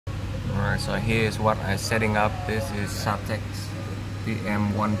Alright, so here's what I'm setting up. This is Satec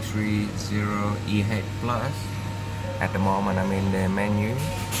PM130 Plus. At the moment I'm in the menu.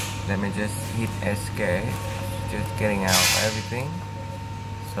 Let me just hit escape. Just getting out of everything.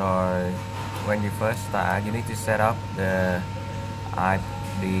 So when you first start, you need to set up the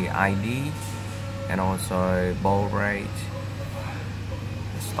ID and also baud rate,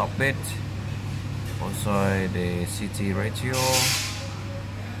 stop bit, also the CT ratio.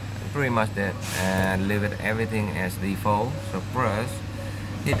 Pretty much that, and leave it everything as default. So first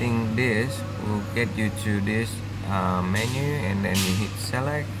hitting this will get you to this menu, and then you hit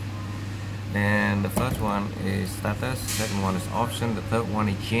select. Then the first one is status, second one is option, the third one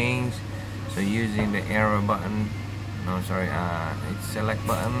is change. So using the arrow button, it's select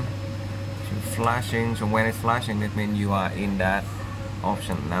button to flashing. So when it's flashing, that means you are in that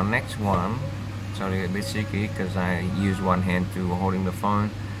option. Now next one, sorry, a bit shaky because I use one hand to holding the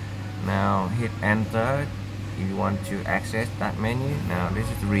phone. Now hit enter if you want to access that menu. Now this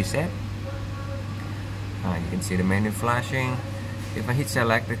is the reset. You can see the menu flashing. If I hit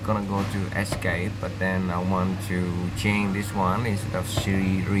select, it's gonna go to escape, but then I want to change this one instead of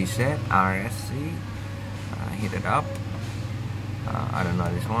reset RSC. Hit it up. I don't know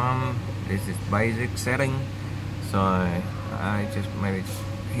this one. This is basic setting, so I just maybe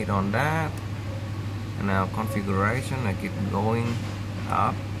hit on that. And now configuration, I keep going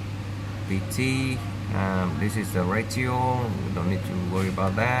up. PT, this is the ratio, we don't need to worry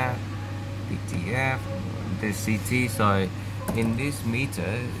about that. PTF, this CT. So in this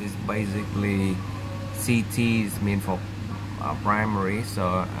meter is basically CT is meant for primary,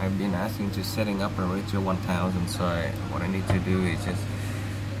 so I've been asking to setting up a ratio 1000. So what I need to do is just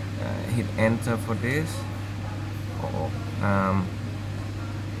hit enter for this,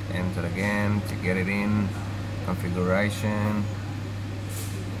 enter again to get it in. Configuration,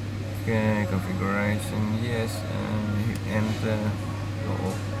 okay, configuration, yes, hit enter.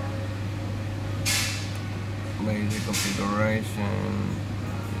 Basic configuration,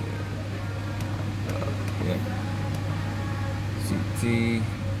 yeah. CT,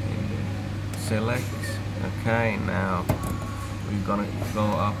 select. Okay, now we're gonna go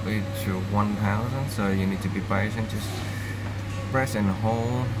up it to 1000, so you need to be patient. Just press and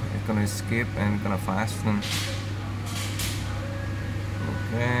hold. It's gonna skip and gonna fasten.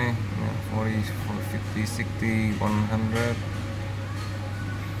 Okay, 40, 50, 60, 100.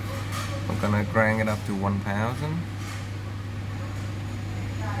 I'm gonna crank it up to 1000.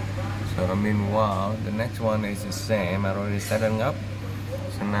 So meanwhile, the next one is the same. I already setting up.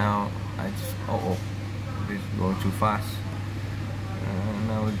 So now I just this is going too fast.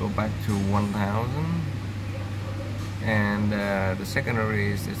 Now we go back to 1000. And the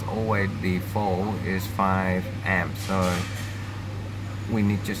secondary is always default is 5 amps. So we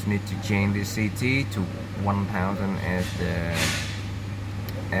just need to change the CT to 1000 as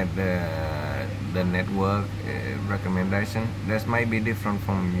the network recommendation. This might be different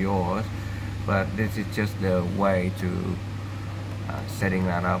from yours, but this is just the way to setting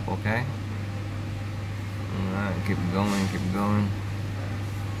that up. Okay, alright, keep going.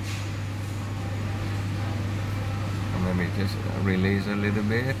 Maybe just release a little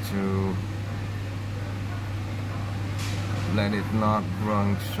bit to let it not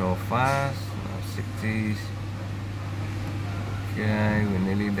run so fast. 60s. Okay, we're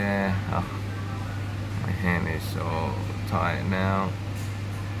nearly there. Oh, my hand is so tired now.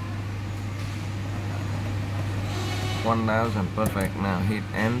 1000, perfect. Now hit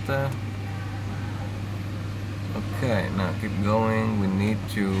enter. Okay, now keep going. We need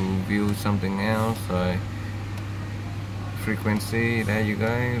to view something else. So frequency, there you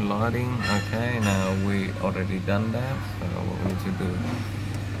go, loading. Okay, now we already done that. So what we need to do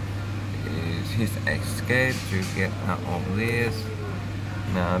is hit escape to get out of this.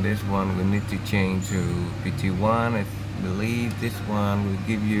 Now this one we need to change to PT1. I believe this one will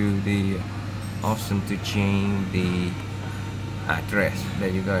give you the option to change the address. There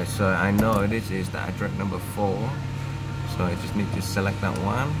you go. So I know this is the address number 4, so I just need to select that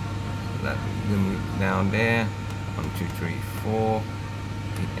one. So that will down there. 1, 2, 3, 4.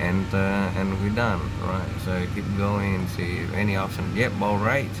 Hit enter and we're done. Right, so keep going and see if any option. Yep, baud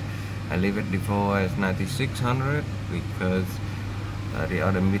rate, I leave it default as 9600 because the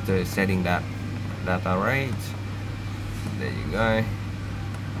other meter is setting that data rate. There you go.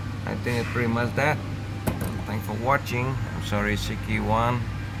 I think it's pretty much that. Thanks for watching. I'm sorry, shaky one,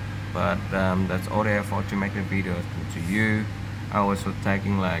 but that's all the effort to make the videos to you. I was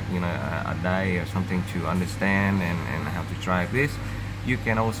taking like a day or something to understand and how to try this. You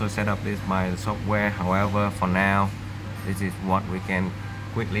can also set up this by the software. However, for now, this is what we can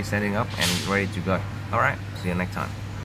quickly setting up and ready to go. Alright, see you next time.